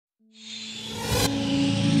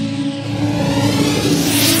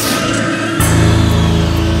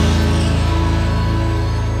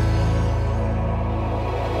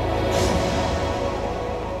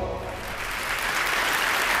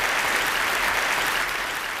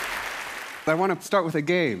I want to start with a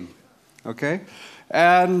game, okay?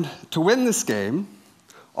 And to win this game,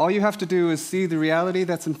 all you have to do is see the reality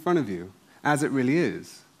that's in front of you as it really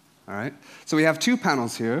is, all right? So we have two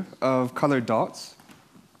panels here of colored dots,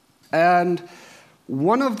 and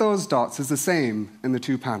one of those dots is the same in the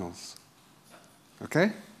two panels,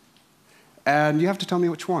 okay? And you have to tell me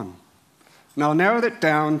which one. Now I'll narrow it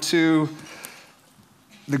down to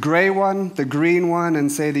the gray one, the green one,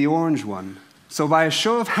 and say the orange one. So by a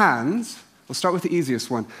show of hands, we'll start with the easiest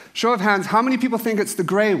one. Show of hands, how many people think it's the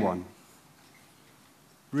gray one?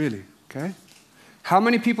 Really? Okay. How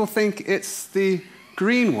many people think it's the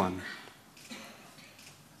green one?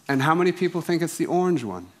 And how many people think it's the orange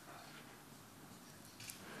one?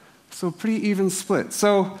 So pretty even split.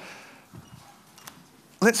 So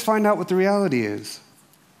let's find out what the reality is.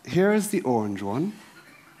 Here is the orange one.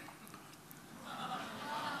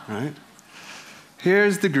 Right?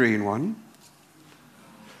 Here's the green one.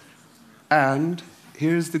 And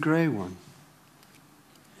here's the gray one.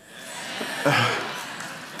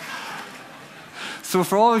 So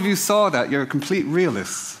for all of you who saw that, you're complete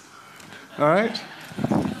realists. All right?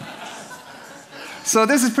 So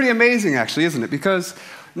this is pretty amazing, actually, isn't it? Because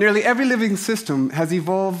nearly every living system has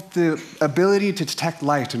evolved the ability to detect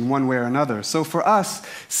light in one way or another. So for us,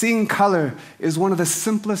 seeing color is one of the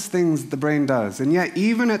simplest things the brain does. And yet,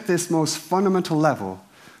 even at this most fundamental level,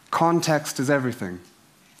 context is everything.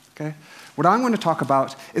 Okay? What I'm going to talk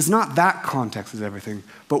about is not that context is everything,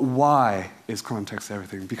 but why is context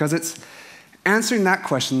everything? Because it's answering that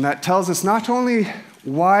question that tells us not only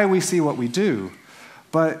why we see what we do,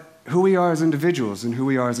 but who we are as individuals and who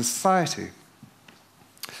we are as a society.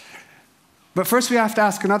 But first we have to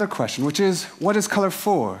ask another question, which is, what is color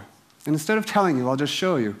for? And instead of telling you, I'll just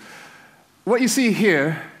show you. What you see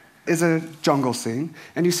here is a jungle scene,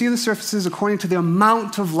 and you see the surfaces according to the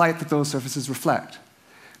amount of light that those surfaces reflect.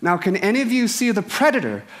 Now, can any of you see the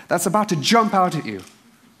predator that's about to jump out at you?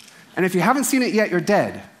 And if you haven't seen it yet, you're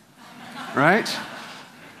dead, right?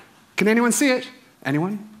 Can anyone see it?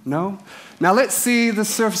 Anyone? No? Now let's see the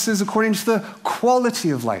surfaces according to the quality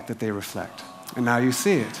of light that they reflect. And now you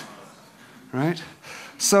see it. Right?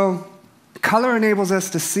 So, color enables us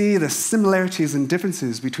to see the similarities and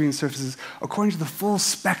differences between surfaces according to the full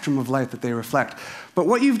spectrum of light that they reflect. But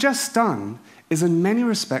what you've just done is in many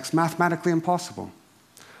respects mathematically impossible.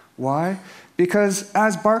 Why? Because,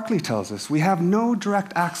 as Berkeley tells us, we have no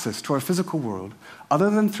direct access to our physical world other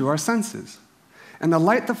than through our senses. And the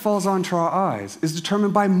light that falls onto our eyes is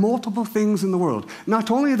determined by multiple things in the world,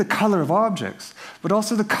 not only the color of objects, but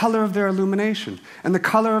also the color of their illumination and the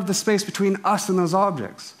color of the space between us and those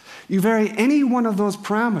objects. You vary any one of those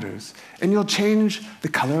parameters, and you'll change the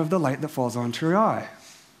color of the light that falls onto your eye.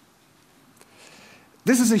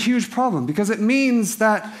 This is a huge problem because it means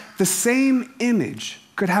that the same image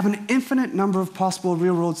could have an infinite number of possible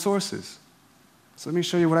real-world sources. So let me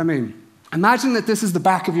show you what I mean. Imagine that this is the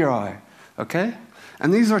back of your eye, okay?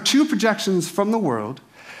 And these are two projections from the world.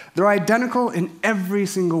 They're identical in every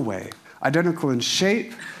single way. Identical in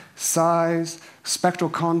shape, size, spectral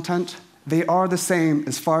content. They are the same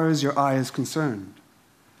as far as your eye is concerned.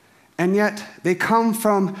 And yet, they come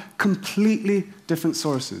from completely different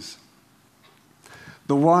sources.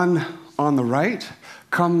 The one on the right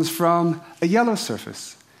comes from a yellow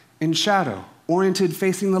surface in shadow, oriented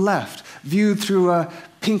facing the left, viewed through a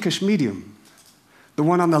pinkish medium. The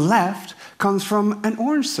one on the left comes from an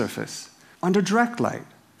orange surface under direct light,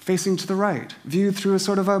 facing to the right, viewed through a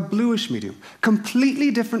sort of a bluish medium.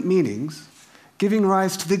 Completely different meanings, giving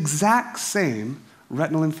rise to the exact same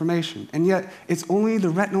retinal information. And yet, it's only the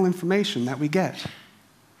retinal information that we get.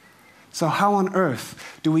 So how on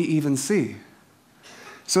earth do we even see?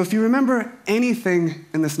 So if you remember anything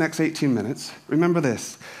in this next 18 minutes, remember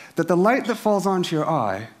this, that the light that falls onto your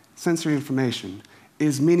eye, sensory information,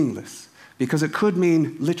 is meaningless, because it could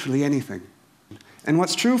mean literally anything. And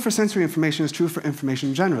what's true for sensory information is true for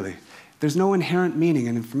information generally. There's no inherent meaning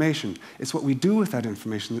in information. It's what we do with that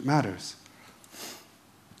information that matters.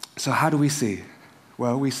 So how do we see?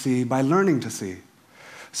 Well, we see by learning to see.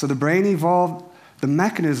 So the brain evolved the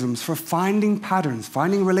mechanisms for finding patterns,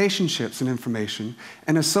 finding relationships in information,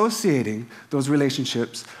 and associating those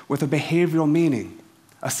relationships with a behavioral meaning,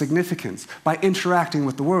 a significance, by interacting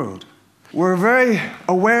with the world. We're very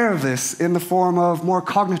aware of this in the form of more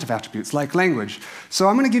cognitive attributes, like language. So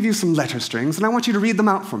I'm going to give you some letter strings, and I want you to read them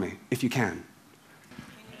out for me, if you can.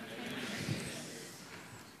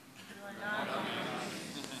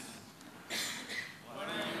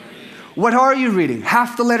 What are you reading?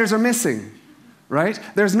 Half the letters are missing, right?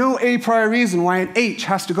 There's no a priori reason why an H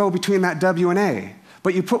has to go between that W and A.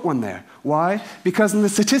 But you put one there. Why? Because in the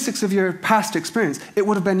statistics of your past experience, it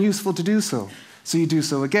would have been useful to do so. So you do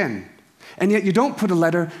so again. And yet you don't put a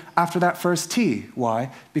letter after that first T.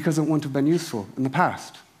 Why? Because it wouldn't have been useful in the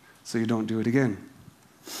past. So you don't do it again.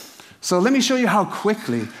 So let me show you how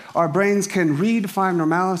quickly our brains can redefine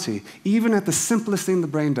normality, even at the simplest thing the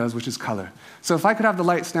brain does, which is color. So if I could have the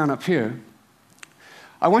lights down up here,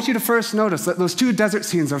 I want you to first notice that those two desert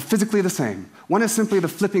scenes are physically the same. One is simply the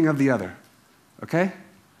flipping of the other. Okay?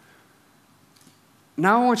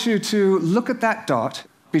 Now I want you to look at that dot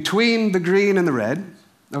between the green and the red,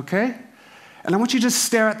 okay? And I want you to just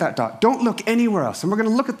stare at that dot. Don't look anywhere else. And we're going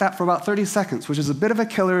to look at that for about 30 seconds, which is a bit of a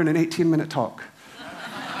killer in an 18-minute talk.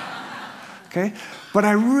 Okay? But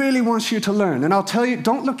I really want you to learn. And I'll tell you,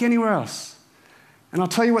 don't look anywhere else. And I'll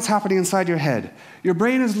tell you what's happening inside your head. Your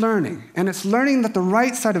brain is learning, and it's learning that the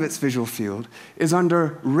right side of its visual field is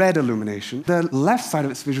under red illumination. The left side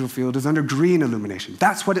of its visual field is under green illumination.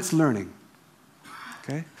 That's what it's learning.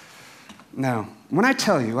 Okay? Now, when I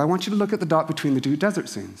tell you, I want you to look at the dot between the two desert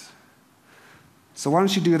scenes. So why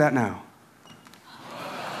don't you do that now?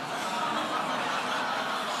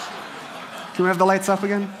 Can we have the lights up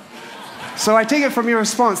again? So I take it from your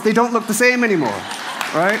response, they don't look the same anymore,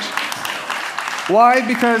 right? Why?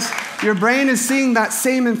 Because your brain is seeing that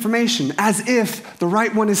same information as if the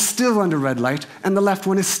right one is still under red light and the left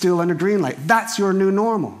one is still under green light. That's your new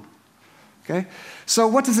normal, okay? So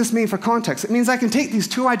what does this mean for context? It means I can take these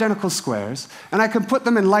two identical squares and I can put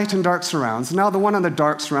them in light and dark surrounds. Now the one on the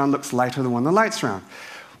dark surround looks lighter than the one on the light surround.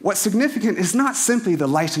 What's significant is not simply the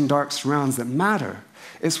light and dark surrounds that matter.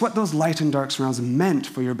 It's what those light and dark surrounds meant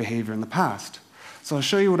for your behavior in the past. So I'll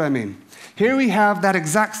show you what I mean. Here we have that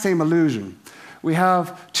exact same illusion. We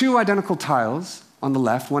have two identical tiles on the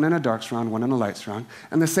left, one in a dark surround, one in a light surround,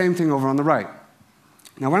 and the same thing over on the right.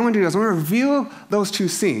 Now what I'm going to do is I'm going to reveal those two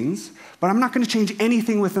scenes, but I'm not going to change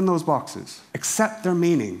anything within those boxes, except their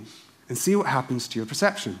meaning, and see what happens to your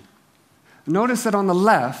perception. Notice that on the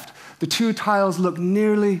left, the two tiles look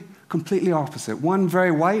nearly completely opposite, one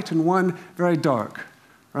very white and one very dark,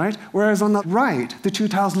 right? Whereas on the right, the two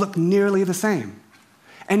tiles look nearly the same.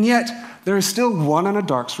 And yet, there is still one on a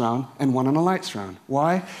dark surround and one on a light surround.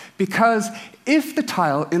 Why? Because if the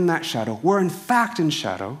tile in that shadow were in fact in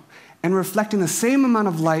shadow and reflecting the same amount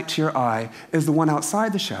of light to your eye as the one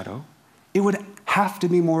outside the shadow, it would have to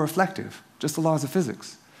be more reflective, just the laws of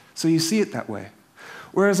physics. So you see it that way.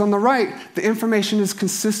 Whereas on the right, the information is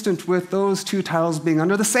consistent with those two tiles being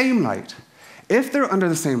under the same light. If they're under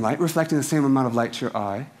the same light, reflecting the same amount of light to your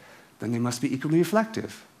eye, then they must be equally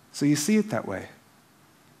reflective. So you see it that way.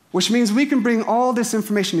 Which means we can bring all this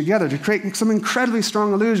information together to create some incredibly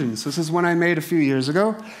strong illusions. This is one I made a few years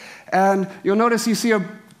ago. And you'll notice you see a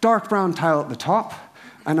dark brown tile at the top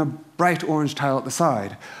and a bright orange tile at the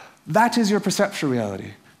side. That is your perceptual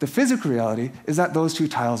reality. The physical reality is that those two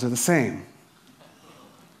tiles are the same.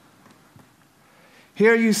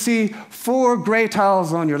 Here you see 4 gray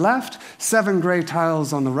tiles on your left, 7 gray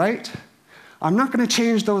tiles on the right. I'm not going to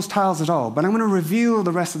change those tiles at all, but I'm going to reveal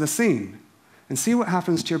the rest of the scene and see what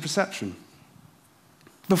happens to your perception.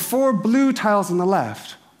 The 4 blue tiles on the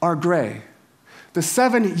left are gray. The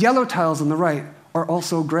 7 yellow tiles on the right are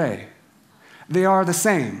also gray. They are the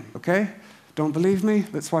same, okay? Don't believe me?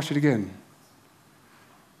 Let's watch it again.